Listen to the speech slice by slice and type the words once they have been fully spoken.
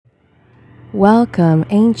Welcome,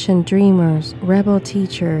 ancient dreamers, rebel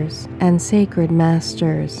teachers, and sacred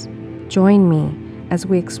masters. Join me as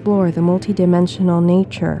we explore the multidimensional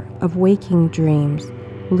nature of waking dreams,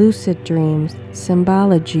 lucid dreams,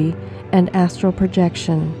 symbology, and astral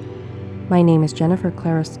projection. My name is Jennifer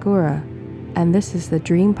Clarascura, and this is the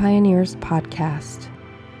Dream Pioneers Podcast.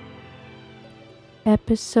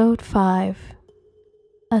 Episode 5.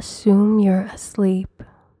 Assume you're asleep.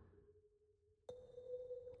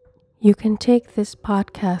 You can take this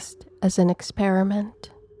podcast as an experiment,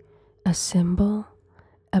 a symbol,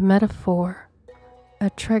 a metaphor, a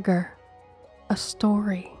trigger, a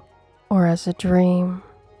story, or as a dream.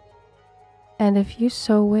 And if you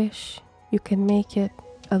so wish, you can make it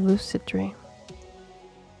a lucid dream.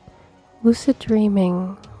 Lucid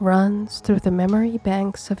dreaming runs through the memory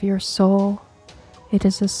banks of your soul. It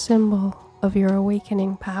is a symbol of your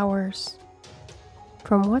awakening powers.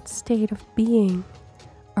 From what state of being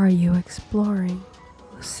are you exploring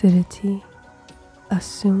lucidity?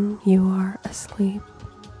 Assume you are asleep.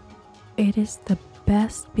 It is the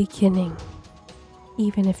best beginning,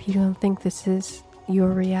 even if you don't think this is your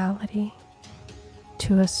reality,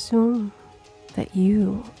 to assume that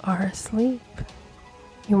you are asleep.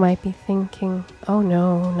 You might be thinking, oh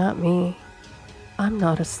no, not me. I'm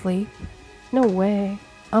not asleep. No way,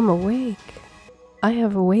 I'm awake. I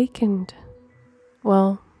have awakened.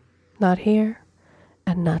 Well, not here.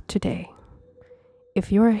 And not today.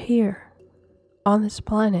 If you're here, on this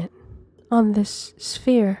planet, on this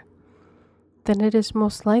sphere, then it is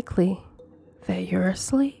most likely that you're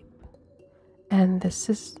asleep. And this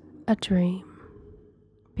is a dream.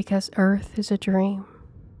 Because Earth is a dream.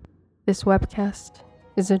 This webcast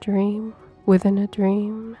is a dream within a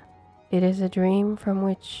dream. It is a dream from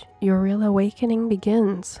which your real awakening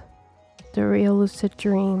begins. The real lucid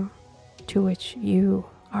dream to which you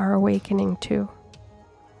are awakening to.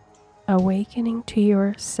 Awakening to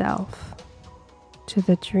yourself, to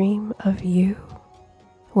the dream of you.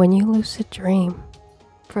 When you lucid dream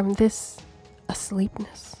from this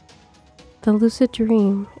asleepness, the lucid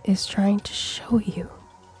dream is trying to show you,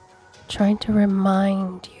 trying to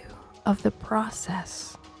remind you of the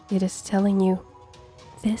process. It is telling you,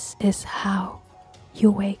 this is how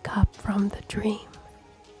you wake up from the dream.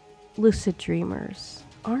 Lucid dreamers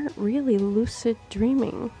aren't really lucid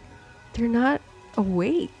dreaming. They're not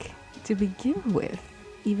awake to begin with,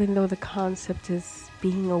 even though the concept is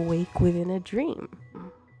being awake within a dream.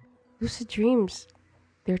 Lucid dreams,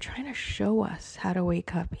 they're trying to show us how to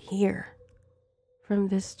wake up here from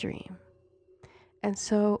this dream. And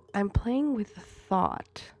so I'm playing with the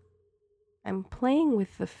thought, I'm playing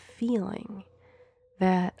with the feeling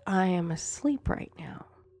that I am asleep right now,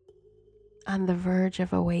 on the verge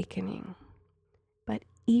of awakening. But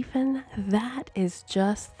even that is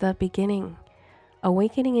just the beginning.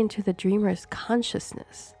 Awakening into the dreamer's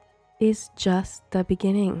consciousness is just the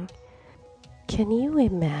beginning. Can you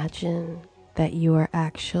imagine that you are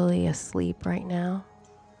actually asleep right now?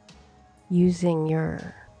 Using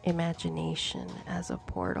your imagination as a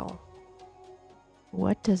portal.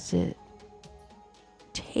 What does it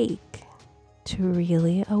take to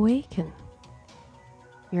really awaken?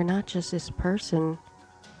 You're not just this person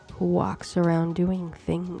who walks around doing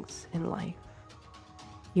things in life.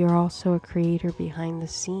 You're also a creator behind the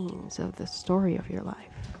scenes of the story of your life.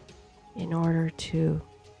 In order to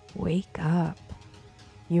wake up,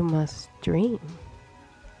 you must dream.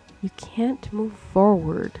 You can't move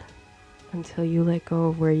forward until you let go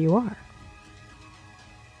of where you are.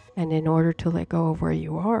 And in order to let go of where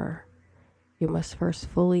you are, you must first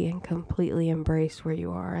fully and completely embrace where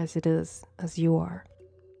you are as it is, as you are.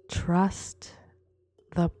 Trust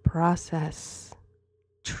the process.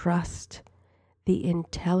 Trust the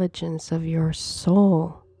intelligence of your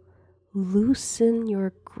soul. Loosen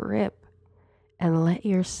your grip and let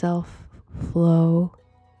yourself flow.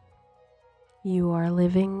 You are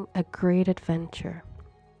living a great adventure.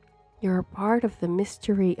 You're a part of the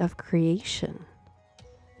mystery of creation.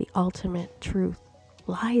 The ultimate truth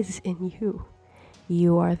lies in you.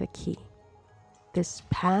 You are the key. This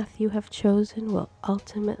path you have chosen will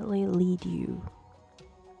ultimately lead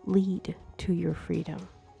to your freedom.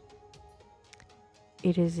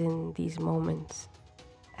 It is in these moments,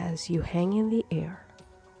 as you hang in the air,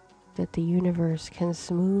 that the universe can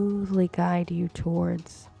smoothly guide you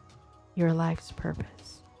towards your life's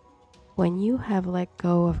purpose. When you have let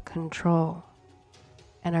go of control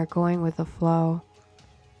and are going with the flow,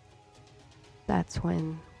 that's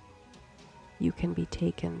when you can be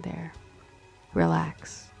taken there.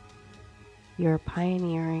 Relax. You're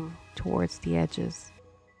pioneering towards the edges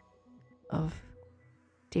of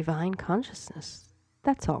divine consciousness.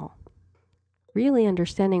 That's all. really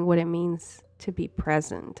understanding what it means to be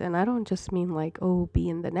present. And I don't just mean like, oh, be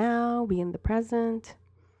in the now, be in the present.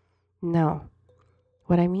 No.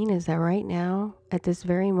 What I mean is that right now, at this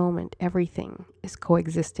very moment, everything is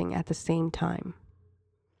coexisting at the same time.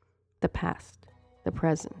 The past, the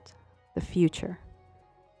present, the future.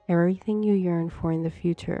 Everything you yearn for in the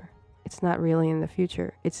future, it's not really in the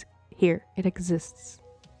future. It's here. It exists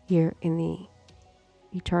here in the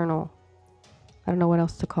eternal. I don't know what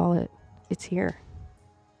else to call it. It's here.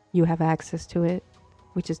 You have access to it.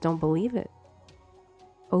 We just don't believe it.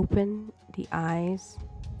 Open the eyes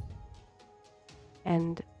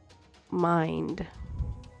and mind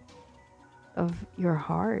of your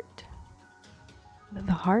heart.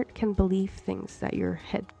 The heart can believe things that your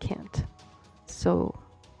head can't. So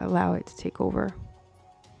allow it to take over.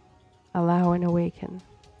 Allow and awaken.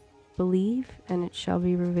 Believe and it shall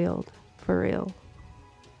be revealed for real.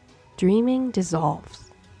 Dreaming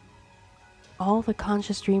dissolves. All the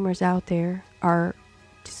conscious dreamers out there are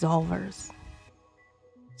dissolvers.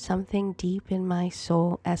 Something deep in my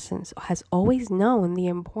soul essence has always known the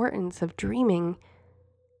importance of dreaming,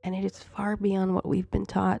 and it is far beyond what we've been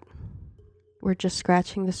taught. We're just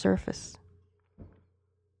scratching the surface.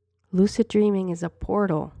 Lucid dreaming is a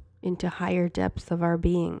portal into higher depths of our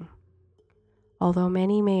being. Although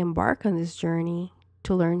many may embark on this journey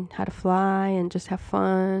to learn how to fly and just have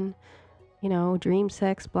fun, dream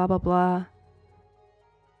sex, blah, blah, blah,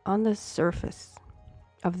 on the surface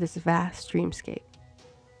of this vast dreamscape,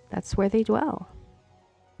 that's where they dwell.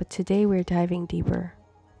 But today we're diving deeper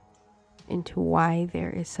into why there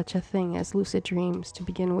is such a thing as lucid dreams to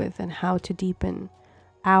begin with, and how to deepen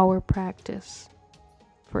our practice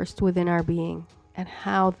first within our being, and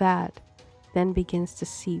how that then begins to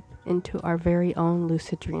seep into our very own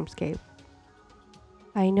lucid dreamscape.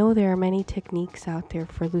 I know there are many techniques out there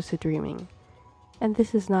for lucid dreaming, and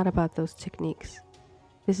this is not about those techniques.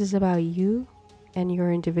 This is about you and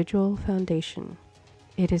your individual foundation.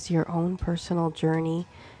 It is your own personal journey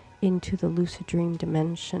into the lucid dream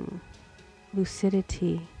dimension.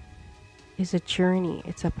 Lucidity is a journey,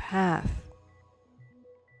 it's a path.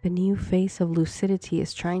 The new face of lucidity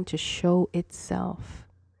is trying to show itself.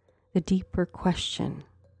 The deeper question,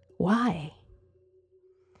 why?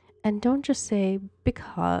 And don't just say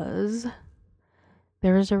because.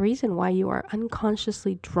 There is a reason why you are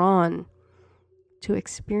unconsciously drawn to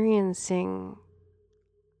experiencing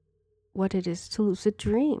what it is to lucid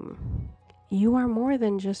dream. You are more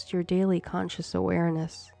than just your daily conscious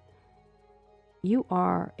awareness. You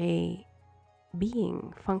are a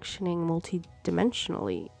being functioning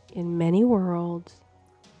multidimensionally in many worlds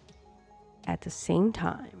at the same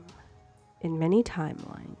time, in many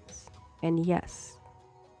timelines. And yes,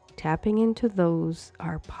 tapping into those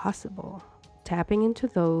are possible. Tapping into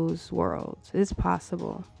those worlds is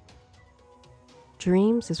possible.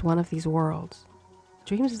 Dreams is one of these worlds.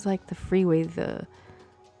 Dreams is like the freeway, the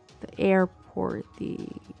airport, the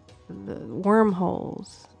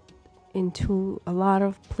wormholes into a lot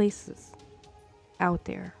of places out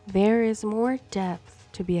there. There is more depth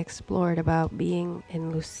to be explored about being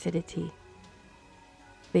in lucidity.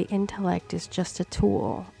 The intellect is just a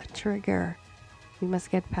tool, a trigger. We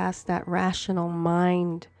must get past that rational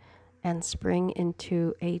mind and spring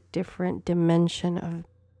into a different dimension of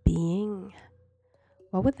being.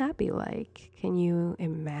 What would that be like? Can you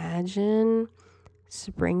imagine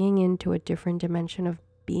springing into a different dimension of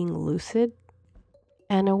being lucid?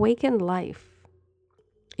 An awakened life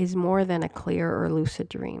is more than a clear or lucid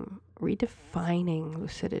dream. Redefining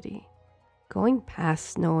lucidity. Going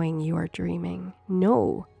past knowing you are dreaming.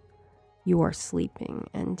 Know you are sleeping,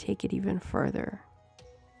 and take it even further.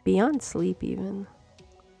 Beyond sleep even.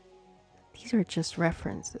 These are just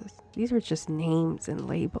references. These are just names and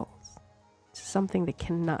labels. It's something that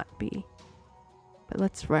cannot be. But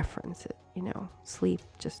let's reference it, sleep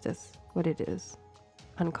just as what it is,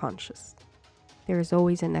 unconscious. There is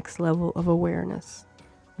always a next level of awareness.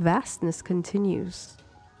 Vastness continues.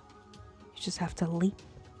 You just have to leap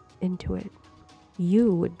into it.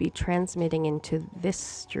 You would be transmitting into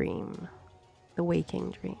this dream, the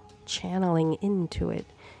waking dream, channeling into it.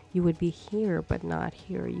 You would be here, but not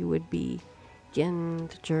here. You would begin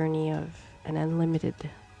the journey of an unlimited,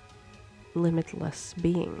 limitless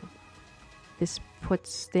being. This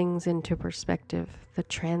puts things into perspective. The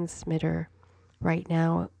transmitter right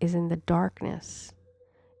now is in the darkness.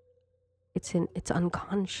 It's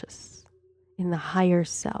unconscious, in the higher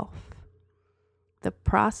self. The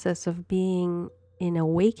process of being in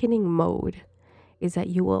awakening mode is that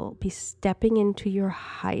you will be stepping into your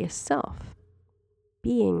highest self,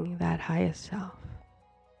 being that highest self.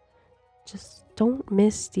 Just don't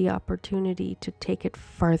miss the opportunity to take it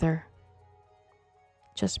further.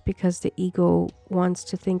 Just because the ego wants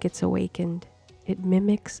to think it's awakened, it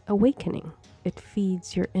mimics awakening. It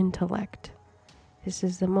feeds your intellect. This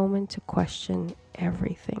is the moment to question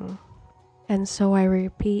everything. And so I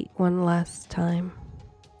repeat one last time.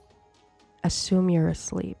 Assume you're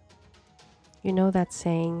asleep. You know that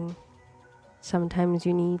saying, sometimes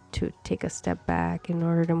you need to take a step back in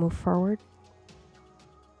order to move forward?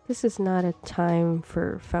 This is not a time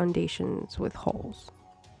for foundations with holes.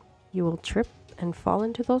 You will trip and fall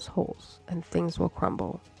into those holes and things will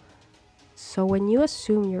crumble. So when you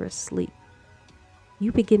assume you're asleep,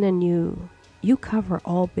 you begin anew. You cover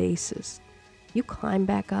all bases. You climb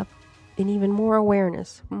back up in even more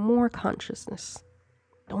awareness, more consciousness.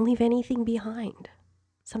 Don't leave anything behind.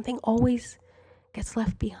 Something always gets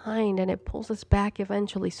left behind and it pulls us back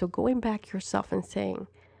eventually. So going back yourself and saying,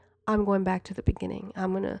 I'm going back to the beginning.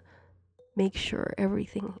 I'm going to make sure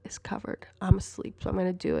everything is covered. I'm asleep, so I'm going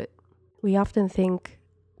to do it. We often think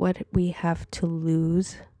what we have to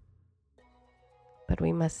lose, but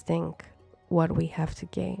we must think what we have to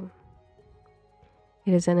gain.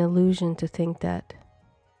 It is an illusion to think that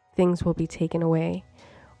things will be taken away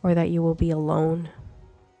or that you will be alone.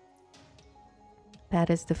 That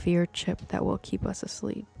is the fear chip that will keep us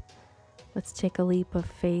asleep. Let's take a leap of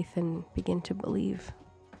faith and begin to believe.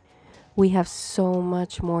 We have so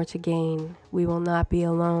much more to gain. We will not be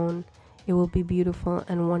alone. It will be beautiful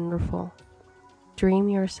and wonderful. Dream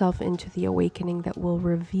yourself into the awakening that will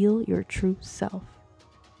reveal your true self.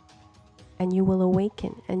 And you will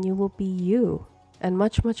awaken and you will be you and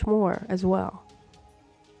much, much more as well.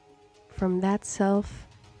 From that self,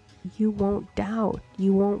 you won't doubt,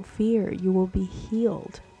 you won't fear, you will be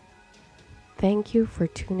healed. Thank you for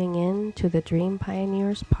tuning in to the Dream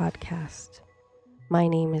Pioneers podcast. My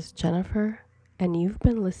name is Jennifer, and you've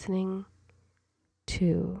been listening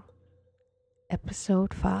to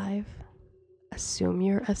episode 5, Assume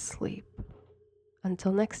You're Asleep.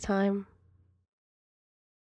 Until next time.